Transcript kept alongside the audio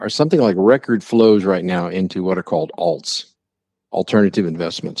are something like record flows right now into what are called alts, alternative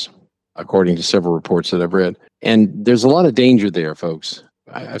investments, according to several reports that I've read. And there's a lot of danger there, folks.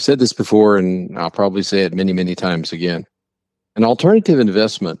 I've said this before, and I'll probably say it many, many times again. An alternative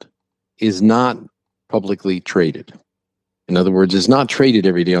investment is not publicly traded. In other words, it's not traded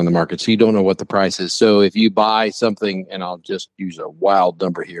every day on the market, so you don't know what the price is. So if you buy something, and I'll just use a wild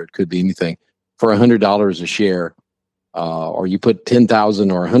number here, it could be anything, for $100 a share, or you put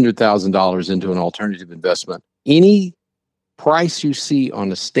 $10,000 or $100,000 into an alternative investment, any price you see on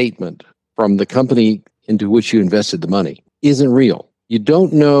a statement from the company into which you invested the money isn't real. You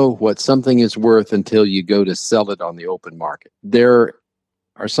don't know what something is worth until you go to sell it on the open market. There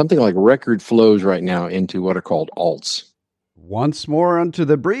are something like record flows right now into what are called alts. Once more unto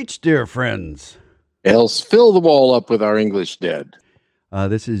the breach, dear friends. Else fill the wall up with our English dead.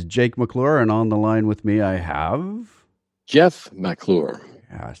 This is Jake McClure, and on the line with me I have... Jeff McClure.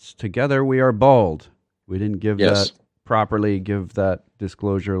 Yes, together we are bald. We didn't give that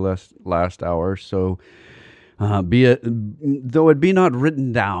disclosure last hour, so though it be not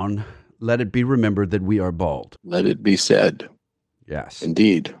written down, let it be remembered that we are bald. Let it be said. Yes.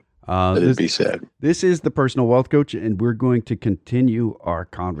 Indeed. Let it be said. This is the Personal Wealth Coach, and we're going to continue our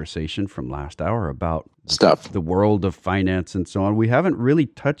conversation from last hour about the world of finance and so on. We haven't really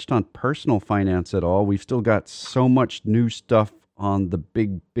touched on personal finance at all. We've still got so much new stuff on the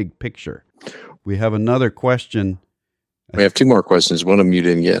big picture. We have another question. We have two more questions. One of them you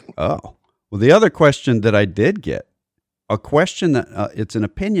didn't get. Oh. Well, the other question that I did get, a question that it's an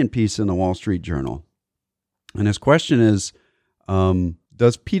opinion piece in the Wall Street Journal. And his question is,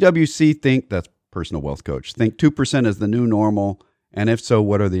 does PwC think, that's Personal Wealth Coach, think 2% is the new normal? And if so,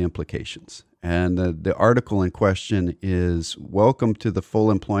 what are the implications? And the article in question is, Welcome to the Full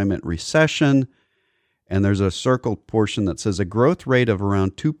Employment Recession. And there's a circled portion that says a growth rate of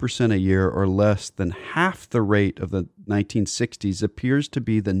around 2% a year or less than half the rate of the 1960s appears to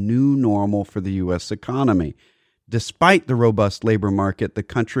be the new normal for the U.S. economy. Despite the robust labor market, the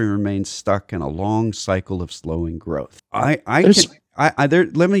country remains stuck in a long cycle of slowing growth. Let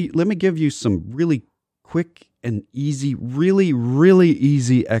me give you some really quick and easy, really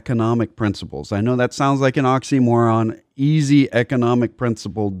easy economic principles. I know that sounds like an oxymoron. Easy economic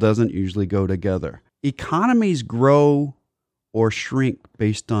principle doesn't usually go together. Economies grow or shrink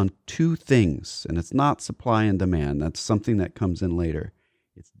based on two things, and it's not supply and demand. That's something that comes in later.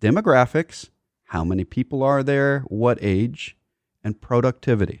 It's demographics, how many people are there, what age, and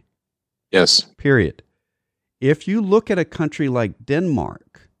productivity. Yes. Period. If you look at a country like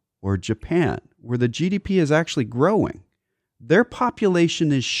Denmark or Japan, where the GDP is actually growing, their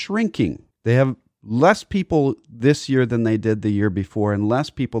population is shrinking. They have less people this year than they did the year before, and less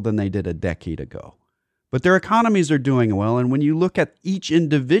people than they did a decade ago. But their economies are doing well, and when you look at the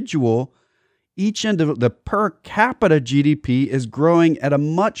per capita GDP is growing at a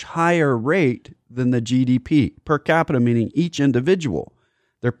much higher rate than the GDP. Per capita meaning each individual.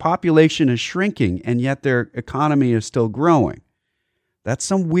 Their population is shrinking, and yet their economy is still growing. That's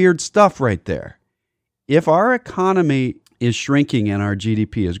some weird stuff right there. If our economy is shrinking and our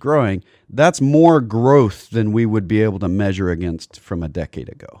GDP is growing, that's more growth than we would be able to measure against from a decade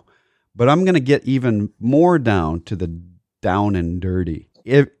ago. But I'm going to get even more down to the down and dirty.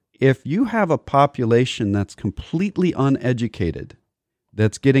 If you have a population that's completely uneducated,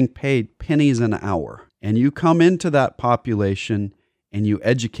 that's getting paid pennies an hour, and you come into that population and you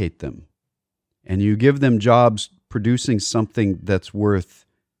educate them, and you give them jobs producing something that's worth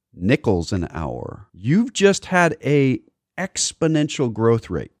nickels an hour, you've just had a exponential growth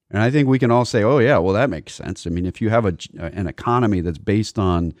rate. And I think we can all say, oh yeah, well that makes sense. I mean, if you have an economy that's based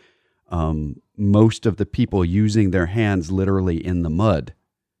on most of the people using their hands literally in the mud,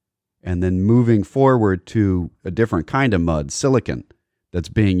 and then moving forward to a different kind of mud, silicon, that's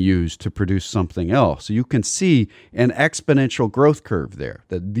being used to produce something else. So you can see an exponential growth curve there,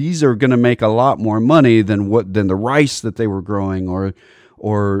 that these are going to make a lot more money than the rice that they were growing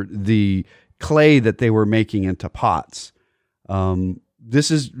or the clay that they were making into pots.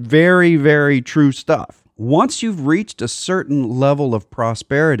 This is very, very true stuff. Once you've reached a certain level of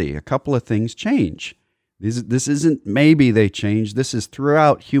prosperity, a couple of things change. This isn't maybe they change. This is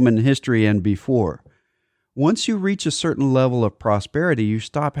throughout human history and before. Once you reach a certain level of prosperity, you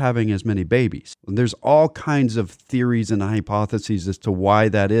stop having as many babies. There's all kinds of theories and hypotheses as to why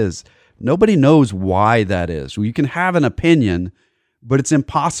that is. Nobody knows why that is. You can have an opinion, but it's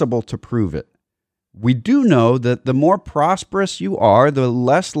impossible to prove it. We do know that the more prosperous you are, the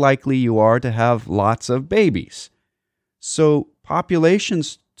less likely you are to have lots of babies. So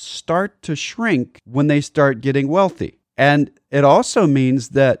populations start to shrink when they start getting wealthy. And it also means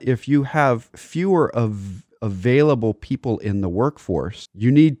that if you have fewer of available people in the workforce,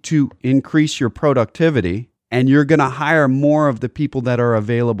 you need to increase your productivity, and you're going to hire more of the people that are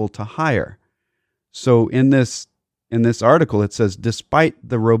available to hire. So in this article, it says, despite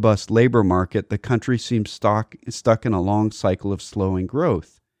the robust labor market, the country seems stuck in a long cycle of slowing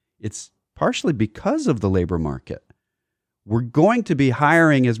growth. It's partially because of the labor market. We're going to be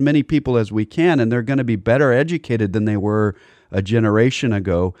hiring as many people as we can, and they're going to be better educated than they were a generation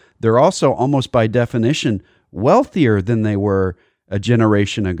ago. They're also, almost by definition, wealthier than they were a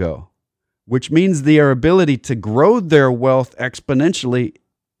generation ago, which means their ability to grow their wealth exponentially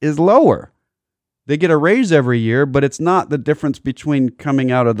is lower. They get a raise every year, but it's not the difference between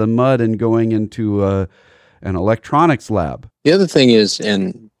coming out of the mud and going into an electronics lab. The other thing is,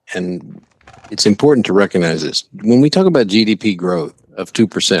 and it's important to recognize this, when we talk about GDP growth of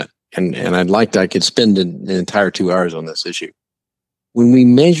 2%, and I could spend an entire 2 hours on this issue. When we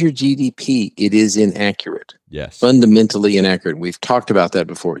measure GDP, it is inaccurate. Yes. Fundamentally inaccurate. We've talked about that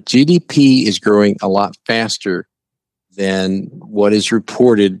before. GDP is growing a lot faster than what is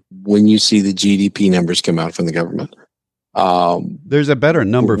reported when you see the GDP numbers come out from the government. There's a better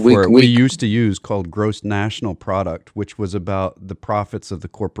number for it we used to use called gross national product, which was about the profits of the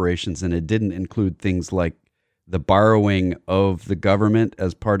corporations, and it didn't include things like the borrowing of the government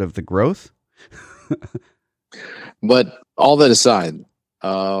as part of the growth. But all that aside,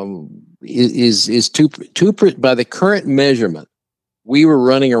 is two by the current measurement, we were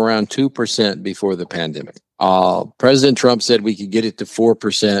running around 2% before the pandemic. President Trump said we could get it to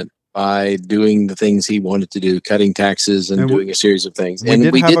 4% by doing the things he wanted to do, cutting taxes and doing a series of things. We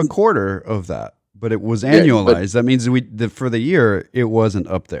did have a quarter of that, but it was annualized. That means for the year, it wasn't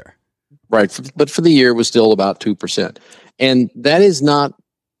up there. Right. But for the year, it was still about 2%. And that is not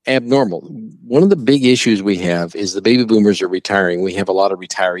abnormal. One of the big issues we have is the baby boomers are retiring. We have a lot of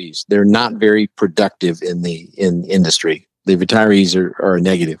retirees. They're not very productive in industry. The retirees are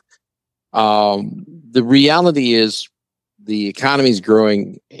negative. The reality is the economy is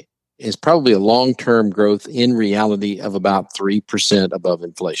growing. Is probably a long-term growth in reality of about 3% above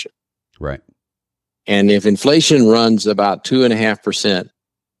inflation. Right. And if inflation runs about 2.5%,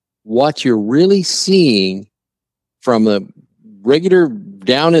 what you're really seeing from a regular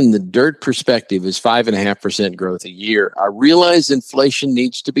down in the dirt perspective is 5.5% growth a year. I realize inflation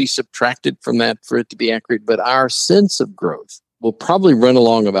needs to be subtracted from that for it to be accurate, but our sense of growth will probably run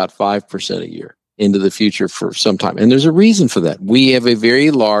along about 5% a year into the future for some time. And there's a reason for that. We have a very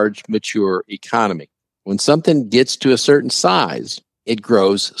large, mature economy. When something gets to a certain size, it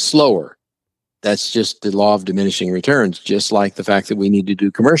grows slower. That's just the law of diminishing returns, just like the fact that we need to do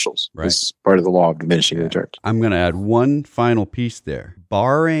commercials. Right. It's part of the law of diminishing returns. I'm going to add one final piece there.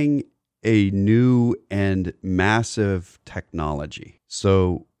 Barring a new and massive technology.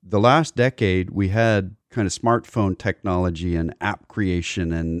 So the last decade, we had kind of smartphone technology and app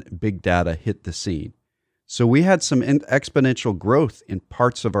creation and big data hit the scene. So we had some exponential growth in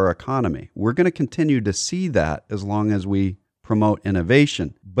parts of our economy. We're going to continue to see that as long as we promote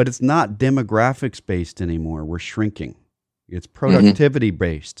innovation, but it's not demographics based anymore. We're shrinking. It's productivity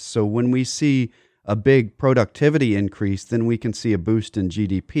based. So when we see a big productivity increase, then we can see a boost in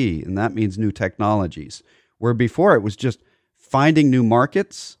GDP, and that means new technologies. Where before it was just finding new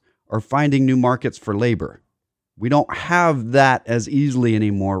markets or finding new markets for labor. We don't have that as easily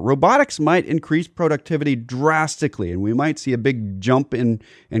anymore. Robotics might increase productivity drastically, and we might see a big jump in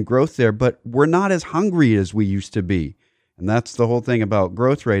growth there, but we're not as hungry as we used to be. And that's the whole thing about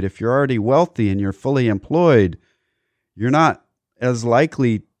growth rate. If you're already wealthy and you're fully employed, you're not as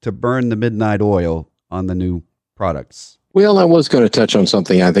likely to burn the midnight oil on the new products. Well, I was going to touch on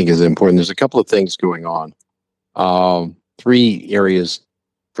something I think is important. There's a couple of things going on. 3 areas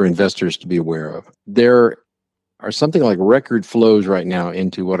for investors to be aware of. There are something like record flows right now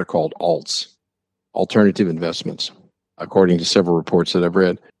into what are called alts, alternative investments, according to several reports that I've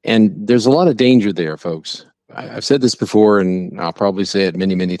read. And there's a lot of danger there, folks. I've said this before, and I'll probably say it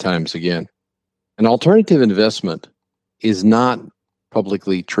many, many times again. An alternative investment is not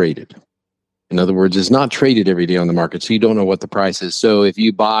publicly traded. In other words, it's not traded every day on the market, so you don't know what the price is. So if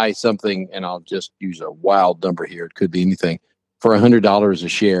you buy something, and I'll just use a wild number here, it could be anything, for $100 a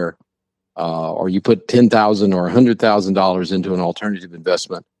share, or you put $10,000 or $100,000 into an alternative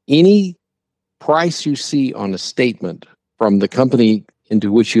investment, any price you see on a statement from the company into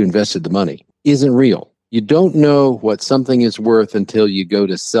which you invested the money isn't real. You don't know what something is worth until you go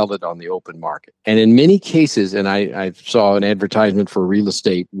to sell it on the open market. And in many cases, and I saw an advertisement for real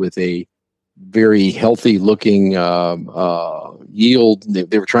estate with a very healthy looking yield.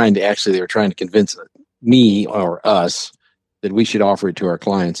 They were trying to convince me or us that we should offer it to our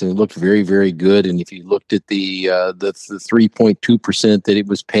clients, and it looked very, very good. And if you looked at the 3.2% that it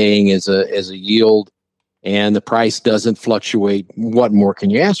was paying as a yield, and the price doesn't fluctuate, what more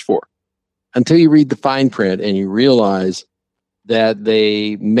can you ask for? Until you read the fine print and you realize that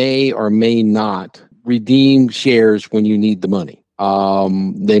they may or may not redeem shares when you need the money.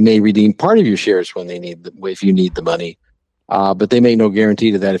 They may redeem part of your shares when if you need the money, but they make no guarantee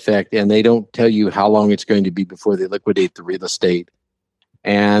to that effect, and they don't tell you how long it's going to be before they liquidate the real estate.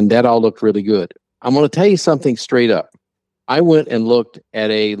 And that all looked really good. I'm going to tell you something straight up. I went and looked at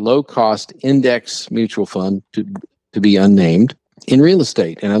a low-cost index mutual fund, to be unnamed, in real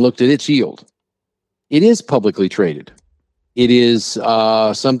estate, and I looked at its yield. It is publicly traded. It is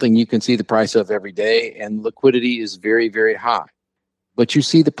something you can see the price of every day, and liquidity is very, very high. But you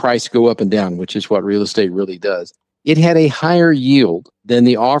see the price go up and down, which is what real estate really does. It had a higher yield than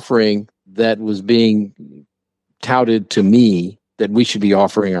the offering that was being touted to me that we should be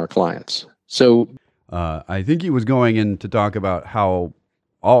offering our clients. So I think he was going in to talk about how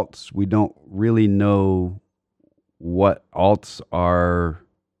alts, we don't really know what alts are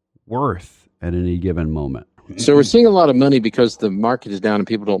worth at any given moment. So we're seeing a lot of money because the market is down and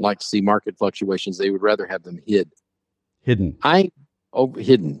people don't like to see market fluctuations. They would rather have them hidden. Hidden.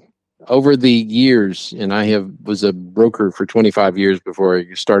 Over the years, and was a broker for 25 years before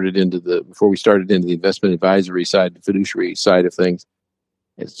we started into the investment advisory side, the fiduciary side of things.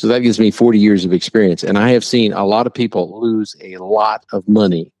 So that gives me 40 years of experience. And I have seen a lot of people lose a lot of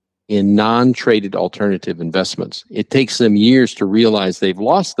money in non-traded alternative investments. It takes them years to realize they've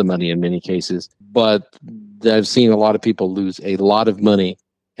lost the money in many cases, but I've seen a lot of people lose a lot of money.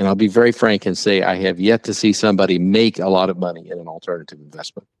 And I'll be very frank and say I have yet to see somebody make a lot of money in an alternative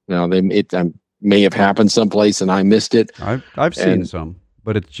investment. Now, it may have happened someplace and I missed it. I've seen some,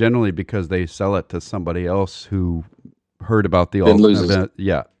 but it's generally because they sell it to somebody else who heard about the alternative.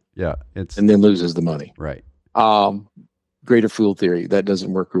 Yeah. And then loses the money. Right. Greater fool theory. That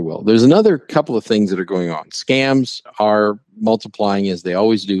doesn't work real well. There's another couple of things that are going on. Scams are multiplying as they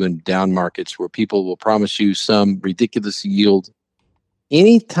always do in down markets, where people will promise you some ridiculous yield.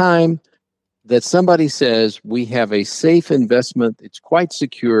 Anytime that somebody says we have a safe investment, it's quite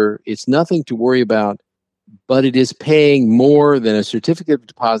secure, it's nothing to worry about, but it is paying more than a certificate of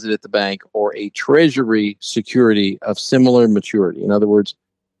deposit at the bank or a treasury security of similar maturity. In other words,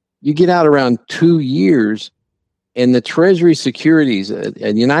 you get out around 2 years, and the treasury securities,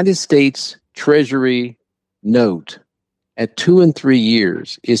 a United States Treasury note at 2 and 3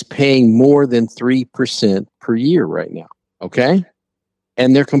 years is paying more than 3% per year right now. Okay?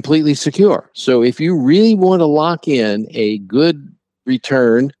 And they're completely secure. So if you really want to lock in a good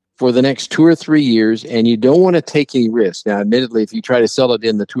return for the next 2 or 3 years, and you don't want to take any risk. Now, admittedly, if you try to sell it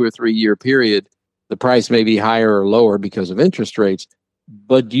in the 2 or 3 year period, the price may be higher or lower because of interest rates,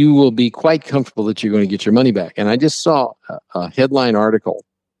 but you will be quite comfortable that you're going to get your money back. And I just saw a headline article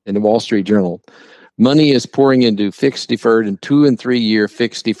in the Wall Street Journal. Money is pouring into fixed deferred and 2 and 3 year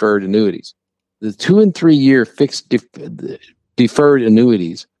fixed deferred annuities. The 2 and 3 year fixed deferred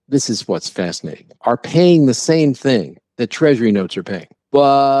annuities, this is what's fascinating, are paying the same thing that Treasury notes are paying.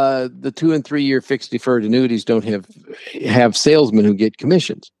 But the 2 and 3 year fixed deferred annuities don't have salesmen who get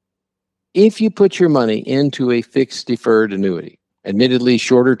commissions. If you put your money into a fixed deferred annuity, admittedly,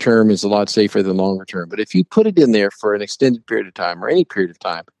 shorter term is a lot safer than longer term, but if you put it in there for an extended period of time or any period of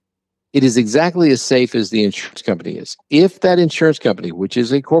time, it is exactly as safe as the insurance company is. If that insurance company, which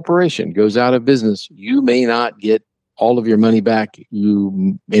is a corporation, goes out of business, you may not get all of your money back.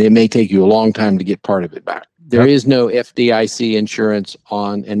 And it may take you a long time to get part of it back. There is no FDIC insurance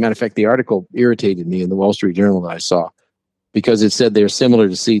on, and matter of fact, the article irritated me in the Wall Street Journal that I saw because it said they're similar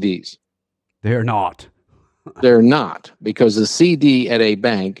to CDs. They're not. They're not, because the CD at a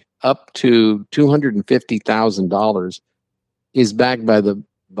bank up to $250,000 is backed by the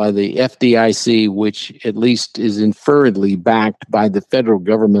FDIC, which at least is inferredly backed by the federal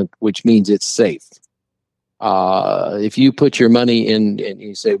government, which means it's safe. If you put your money in and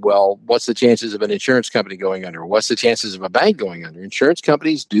you say, well, what's the chances of an insurance company going under? What's the chances of a bank going under? Insurance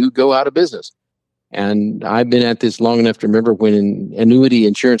companies do go out of business. And I've been at this long enough to remember when annuity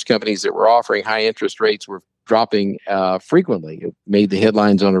insurance companies that were offering high interest rates were dropping frequently. It made the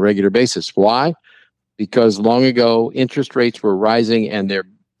headlines on a regular basis. Why? Because long ago, interest rates were rising and their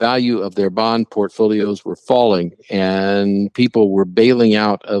value of their bond portfolios were falling, and people were bailing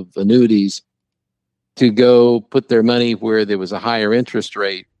out of annuities to go put their money where there was a higher interest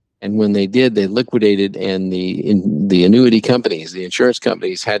rate. And when they did, they liquidated, and the the annuity companies, the insurance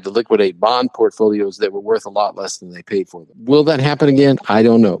companies had to liquidate bond portfolios that were worth a lot less than they paid for them. Will that happen again? I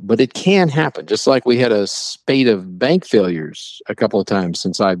don't know, but it can happen. Just like we had a spate of bank failures a couple of times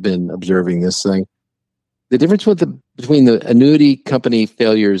since I've been observing this thing. The difference between the annuity company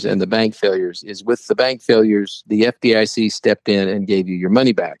failures and the bank failures is with the bank failures, the FDIC stepped in and gave you your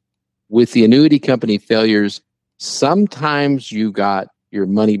money back. With the annuity company failures, sometimes you got your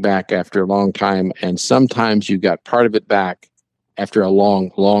money back after a long time, and sometimes you got part of it back after a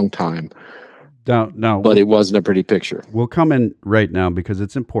long, long time. But it wasn't a pretty picture. We'll come in right now because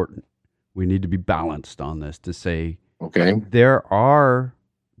it's important. We need to be balanced on this to say, okay, there are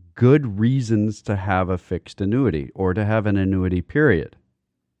good reasons to have a fixed annuity or to have an annuity period.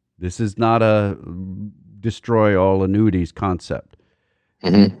 This is not a destroy all annuities concept.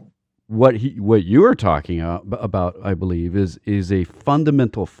 Mm-hmm. What you are talking about, I believe, is a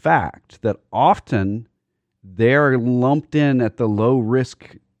fundamental fact that often they're lumped in at the low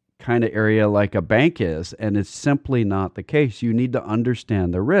risk kind of area like a bank is, and it's simply not the case. You need to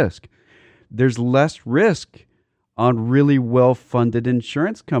understand the risk. There's less risk on really well-funded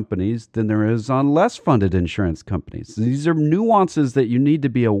insurance companies than there is on less funded insurance companies. These are nuances that you need to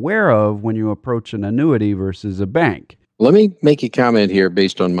be aware of when you approach an annuity versus a bank. Let me make a comment here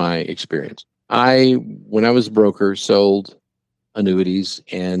based on my experience. When I was a broker, sold annuities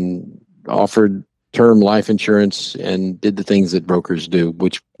and offered term life insurance and did the things that brokers do,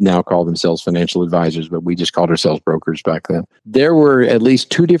 which now call themselves financial advisors, but we just called ourselves brokers back then. There were at least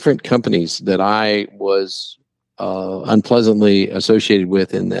two different companies that I was unpleasantly associated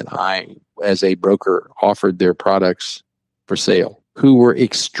with, in that I, as a broker, offered their products for sale, who were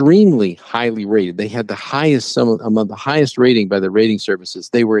extremely highly rated. They had the highest, among the highest rating by the rating services.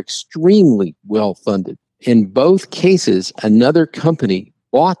 They were extremely well funded. In both cases, another company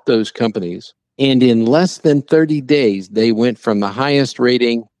bought those companies, and in less than 30 days, they went from the highest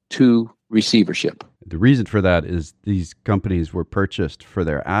rating to receivership. The reason for that is these companies were purchased for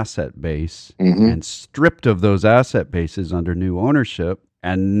their asset base and stripped of those asset bases under new ownership.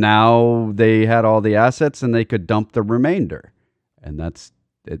 And now they had all the assets and they could dump the remainder. And it's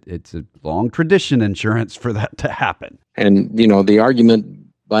a long tradition insurance for that to happen. And, the argument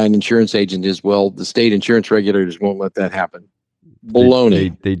by an insurance agent is, well, the state insurance regulators won't let that happen.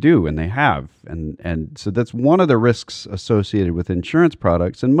 Baloney. They do, and they have. And so that's one of the risks associated with insurance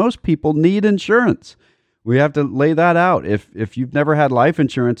products. And most people need insurance. We have to lay that out. If you've never had life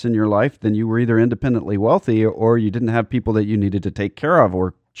insurance in your life, then you were either independently wealthy or you didn't have people that you needed to take care of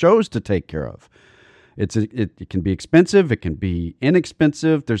or chose to take care of. It can be expensive. It can be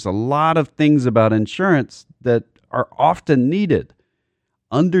inexpensive. There's a lot of things about insurance that are often needed.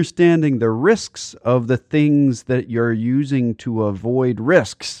 Understanding the risks of the things that you're using to avoid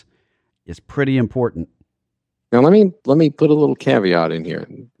risks is pretty important. Now, let me put a little caveat in here.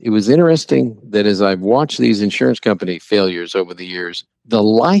 It was interesting that as I've watched these insurance company failures over the years, the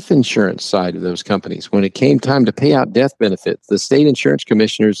life insurance side of those companies, when it came time to pay out death benefits, the state insurance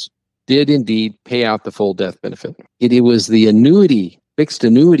commissioners did indeed pay out the full death benefit. It was the fixed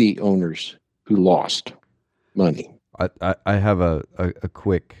annuity owners who lost money. I have a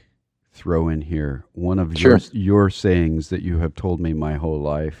quick throw in here. One of Sure. your sayings that you have told me my whole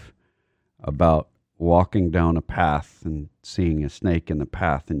life about walking down a path and seeing a snake in the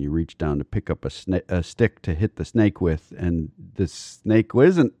path, and you reach down to pick up a stick to hit the snake with, and the snake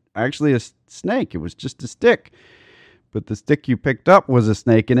wasn't actually a snake. It was just a stick. But the stick you picked up was a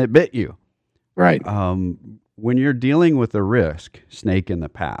snake, and it bit you. Right. When you're dealing with a risk, snake in the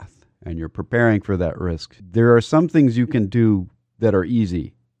path, and you're preparing for that risk, there are some things you can do that are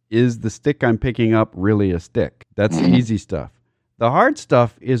easy. Is the stick I'm picking up really a stick? That's the easy stuff. The hard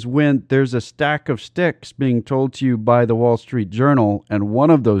stuff is when there's a stack of sticks being told to you by the Wall Street Journal, and one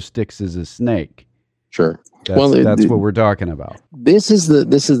of those sticks is a snake. Sure. That's what we're talking about. This is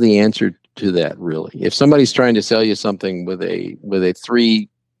the answer to that, really. If somebody's trying to sell you something with a 3%,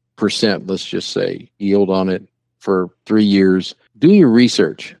 let's just say, yield on it for 3 years, do your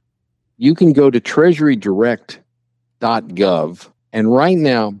research. You can go to treasurydirect.gov and right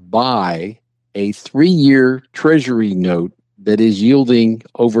now buy a 3-year treasury note that is yielding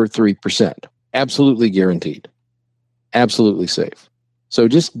over 3%. Absolutely guaranteed. Absolutely safe. So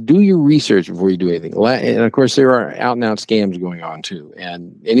just do your research before you do anything. And of course, there are out and out scams going on too.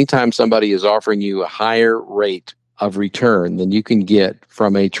 And anytime somebody is offering you a higher rate of return than you can get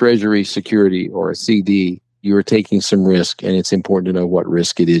from a treasury security or a CD, you are taking some risk, and it's important to know what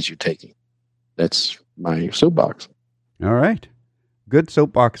risk it is you're taking. That's my soapbox. All right. Good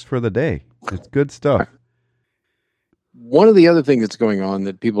soapbox for the day. It's good stuff. One of the other things that's going on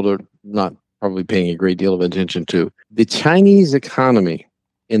that people are not probably paying a great deal of attention to. The Chinese economy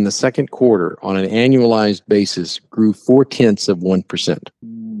in the second quarter on an annualized basis grew 0.4%.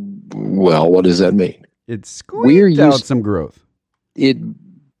 Well, what does that mean? It squeaked out some growth.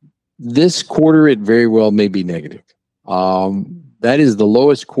 This quarter, it very well may be negative. That is the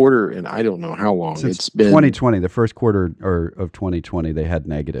lowest quarter in I don't know how long. Since it's been 2020, the first quarter of 2020, they had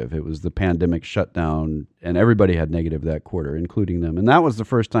negative. It was the pandemic shutdown, and everybody had negative that quarter, including them. And that was the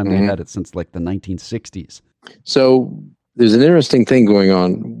first time they had it since like the 1960s. So there's an interesting thing going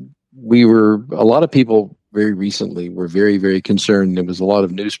on. A lot of people very recently were very, very concerned. There was a lot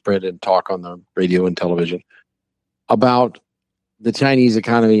of newsprint and talk on the radio and television about the Chinese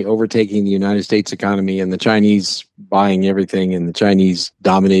economy overtaking the United States economy and the Chinese buying everything and the Chinese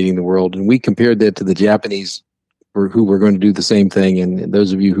dominating the world. And we compared that to the Japanese who were going to do the same thing. And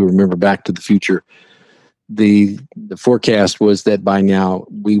those of you who remember Back to the Future, the forecast was that by now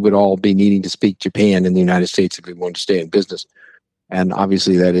we would all be needing to speak Japan in the United States if we wanted to stay in business. And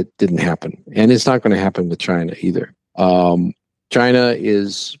obviously that it didn't happen. And it's not going to happen with China either. China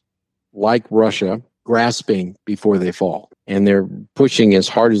is like Russia, grasping before they fall. And they're pushing as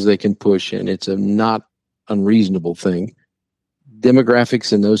hard as they can push, and it's a not unreasonable thing.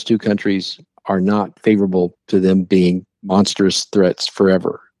 Demographics in those two countries are not favorable to them being monstrous threats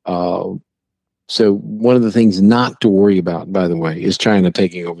forever. So one of the things not to worry about, by the way, is China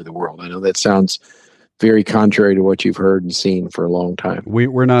taking over the world. I know that sounds very contrary to what you've heard and seen for a long time.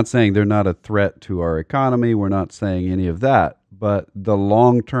 We're not saying they're not a threat to our economy. We're not saying any of that. But the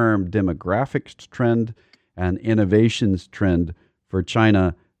long-term demographics trend and innovations trend for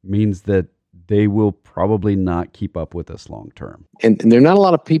China means that they will probably not keep up with us long-term. And there are not a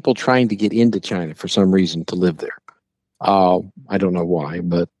lot of people trying to get into China for some reason to live there. I don't know why,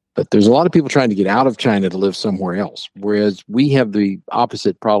 but there's a lot of people trying to get out of China to live somewhere else, whereas we have the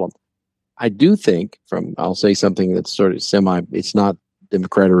opposite problem. I do think I'll say something that's sort of it's not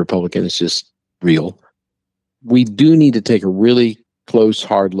Democrat or Republican, it's just real. We do need to take a really close,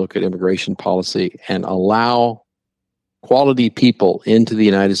 hard look at immigration policy and allow quality people into the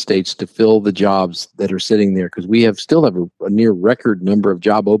United States to fill the jobs that are sitting there, because we still have a near record number of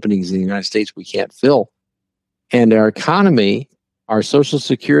job openings in the United States we can't fill. And our economy, our Social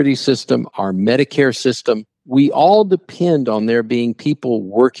Security system, our Medicare system, we all depend on there being people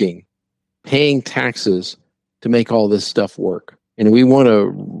working, paying taxes to make all this stuff work. And we want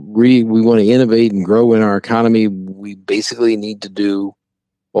to innovate and grow in our economy. We basically need to do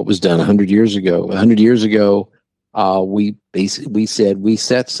what was done 100 years ago. 100 years ago, we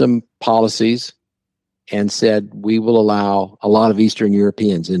set some policies and said we will allow a lot of Eastern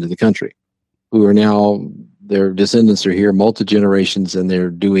Europeans into the country, who are now, their descendants are here multi-generations, and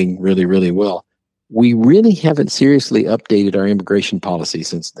they're doing really, really well. We really haven't seriously updated our immigration policy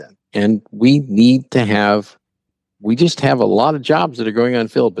since then. And we just have a lot of jobs that are going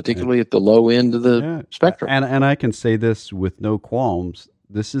unfilled, particularly at the low end of the spectrum. And I can say this with no qualms.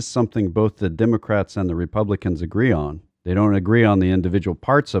 This is something both the Democrats and the Republicans agree on. They don't agree on the individual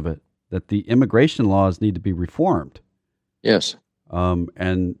parts of it, that the immigration laws need to be reformed. Yes.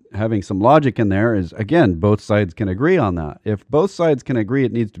 And having some logic in there is, again, both sides can agree on that. If both sides can agree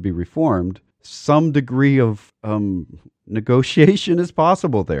it needs to be reformed, some degree of negotiation is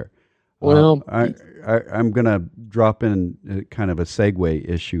possible there. Well, I'm going to drop in kind of a segue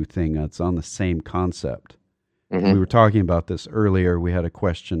issue thing that's on the same concept. Mm-hmm. We were talking about this earlier. We had a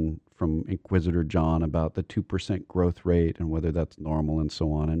question from Inquisitor John about the 2% growth rate and whether that's normal and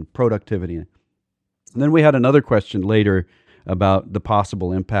so on, and productivity. And then we had another question later about the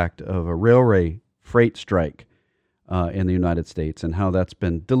possible impact of a railway freight strike in the United States and how that's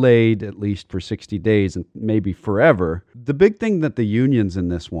been delayed at least for 60 days and maybe forever. The big thing that the unions in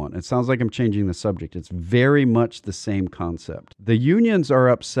this one, it sounds like I'm changing the subject, it's very much the same concept. The unions are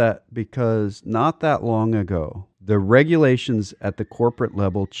upset because not that long ago, the regulations at the corporate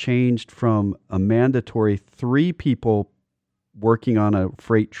level changed from a mandatory 3 people working on a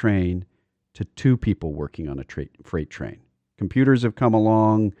freight train to 2 people working on a freight train. Computers have come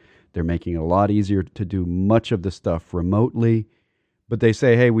along. They're making it a lot easier to do much of the stuff remotely. But they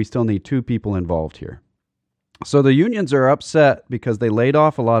say, hey, we still need 2 people involved here. So the unions are upset because they laid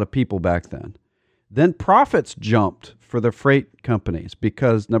off a lot of people back then. Then profits jumped for the freight companies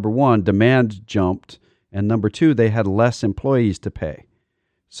because, number one, demand jumped. And number 2, they had less employees to pay.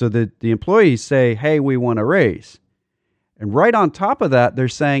 So the employees say, hey, we want a raise. And right on top of that, they're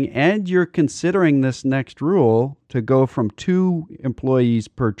saying, and you're considering this next rule to go from 2 employees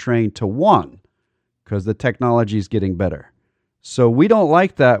per train to 1 because the technology is getting better. So we don't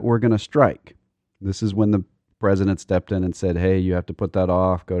like that. We're going to strike. This is when the president stepped in and said, hey, you have to put that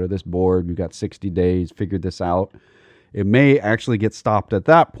off, go to this board, you've got 60 days, figure this out. It may actually get stopped at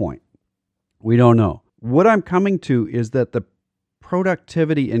that point. We don't know. What I'm coming to is that the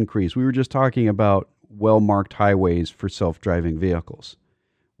productivity increase, we were just talking about well-marked highways for self-driving vehicles.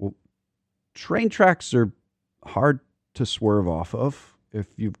 Well, train tracks are hard to swerve off of. If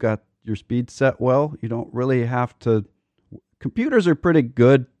you've got your speed set well, you don't really have to. Computers are pretty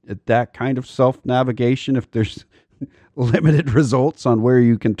good at that kind of self-navigation if there's limited results on where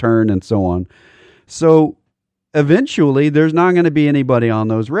you can turn and so on. So eventually, there's not going to be anybody on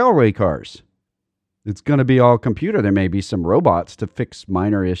those railway cars. It's going to be all computer. There may be some robots to fix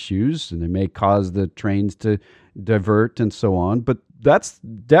minor issues, and they may cause the trains to divert and so on. But that's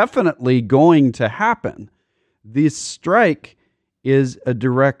definitely going to happen. This strike is a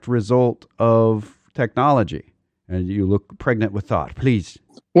direct result of technology. And you look pregnant with thought. Please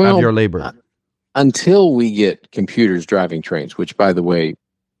have your labor. Until we get computers driving trains, which, by the way,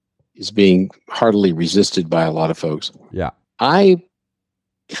 is being heartily resisted by a lot of folks. Yeah. I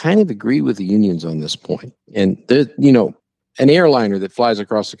kind of agree with the unions on this point. And, an airliner that flies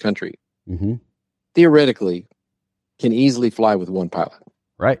across the country, theoretically, can easily fly with one pilot.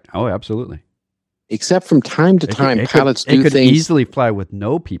 Right. Oh, absolutely. Except from time to time, pilots do things. It could easily fly with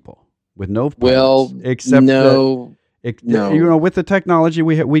no people, with no pilots. Well, except no. No. With the technology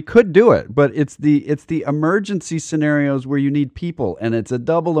we could do it, but it's the emergency scenarios where you need people, and it's a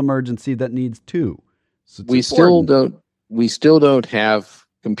double emergency that needs two. So we still don't have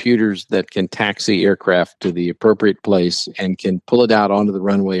computers that can taxi aircraft to the appropriate place and can pull it out onto the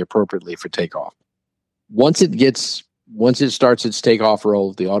runway appropriately for takeoff. Once it starts its takeoff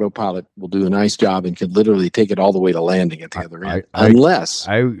roll, the autopilot will do a nice job and can literally take it all the way to landing at the other end. Unless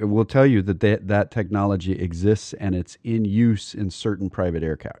I will tell you that technology exists and it's in use in certain private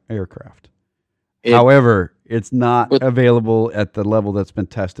aircraft. However, it's not available at the level that's been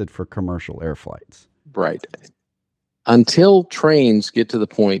tested for commercial air flights. Right. Until trains get to the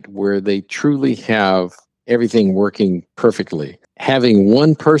point where they truly have everything working perfectly, having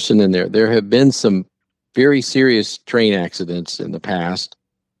one person in there have been some very serious train accidents in the past,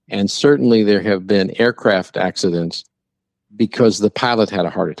 and certainly there have been aircraft accidents because the pilot had a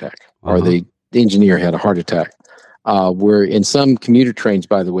heart attack or the engineer had a heart attack. Where in some commuter trains,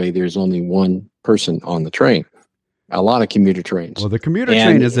 by the way, there's only one person on the train. A lot of commuter trains. Well, the commuter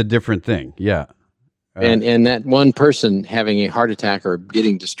train is a different thing. Yeah. And that one person having a heart attack or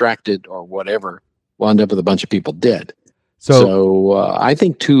getting distracted or whatever wound up with a bunch of people dead. So I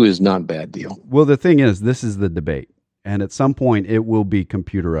think 2 is not a bad deal. Well, the thing is, this is the debate. And at some point, it will be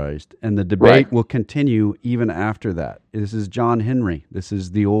computerized. And the debate will continue even after that. This is John Henry. This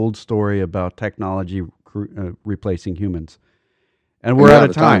is the old story about technology replacing humans. And we're out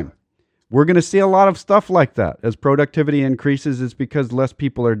of time. We're going to see a lot of stuff like that. As productivity increases, it's because less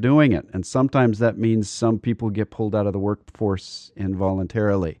people are doing it. And sometimes that means some people get pulled out of the workforce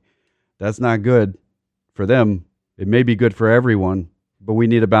involuntarily. That's not good for them. It may be good for everyone, but we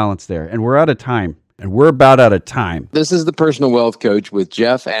need a balance there. And we're out of time. And we're about out of time. This is the Personal Wealth Coach with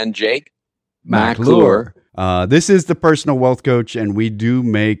Jeff and Jake McClure. This is the Personal Wealth Coach, and we do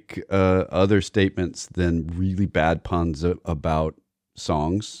make other statements than really bad puns about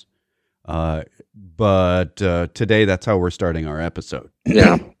songs. But today, that's how we're starting our episode.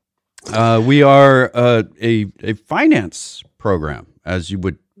 Yeah. We are a finance program, as you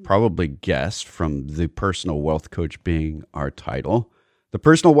would probably guess from the Personal Wealth Coach being our title. The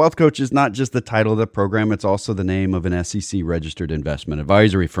Personal Wealth Coach is not just the title of the program, it's also the name of an SEC-registered investment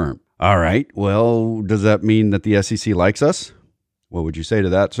advisory firm. All right, well, does that mean that the SEC likes us? What would you say to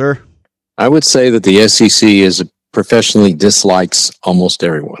that, sir? I would say that the SEC professionally dislikes almost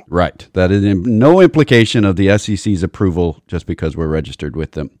everyone. Right. That is no implication of the SEC's approval just because we're registered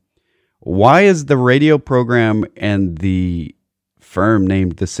with them. Why is the radio program and the firm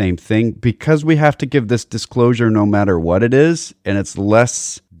named the same thing? Because we have to give this disclosure no matter what it is, and it's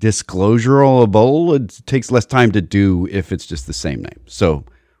less disclosurable. It takes less time to do if it's just the same name. So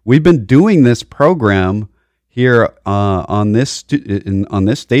we've been doing this program here on this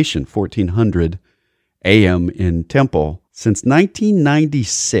station, 1400 AM in Temple, since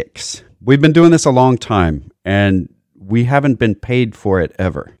 1996. We've been doing this a long time, and we haven't been paid for it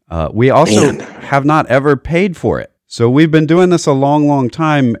ever. We also have not ever paid for it. So we've been doing this a long, long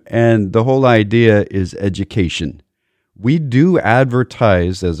time, and the whole idea is education. We do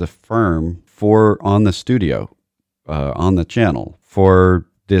advertise as a firm on the studio, on the channel, for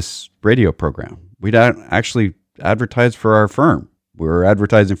this radio program. We don't actually advertise for our firm. We're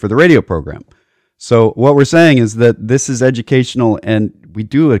advertising for the radio program. So what we're saying is that this is educational, and We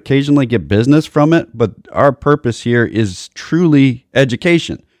do occasionally get business from it, but our purpose here is truly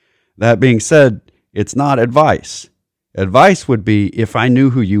education. That being said, it's not advice. Advice would be if I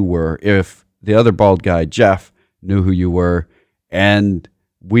knew who you were, if the other bald guy, Jeff, knew who you were, and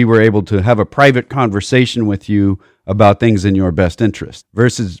we were able to have a private conversation with you about things in your best interest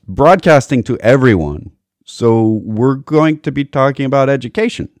versus broadcasting to everyone. So we're going to be talking about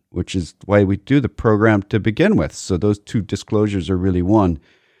education, which is why we do the program to begin with. So those two disclosures are really one.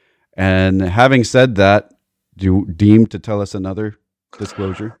 And having said that, do you deem to tell us another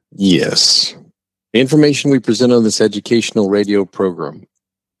disclosure? Yes. The information we present on this educational radio program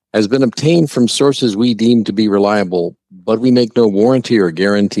has been obtained from sources we deem to be reliable, but we make no warranty or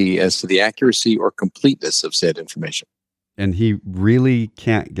guarantee as to the accuracy or completeness of said information. And he really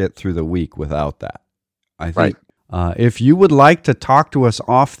can't get through the week without that. I think Right. If you would like to talk to us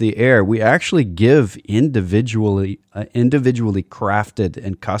off the air, we actually give individually crafted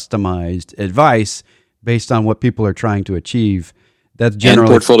and customized advice based on what people are trying to achieve. That's generally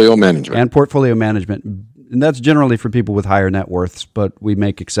and portfolio management. And portfolio management. And that's generally for people with higher net worths, but we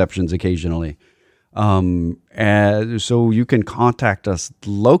make exceptions occasionally. And so you can contact us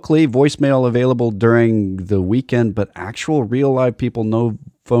locally, voicemail available during the weekend, but actual real live people, no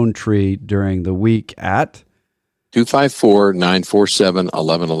phone tree during the week at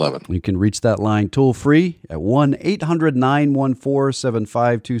 254-947-1111. You can reach that line toll free at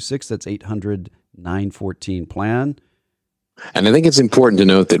 1-800-914-7526. That's 800-914-PLAN. And I think it's important to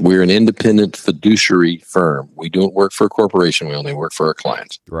note that we're an independent fiduciary firm. We don't work for a corporation. We only work for our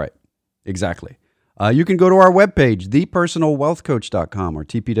clients. Right. Exactly. You can go to our webpage, thepersonalwealthcoach.com or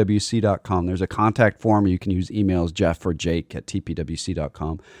tpwc.com. There's a contact form. You can use emails, Jeff or Jake at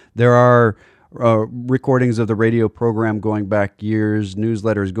tpwc.com. There are recordings of the radio program going back years,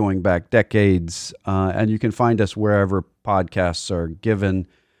 newsletters going back decades, and you can find us wherever podcasts are given.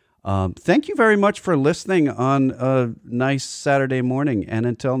 Thank you very much for listening on a nice Saturday morning. And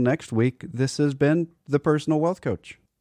until next week, this has been The Personal Wealth Coach.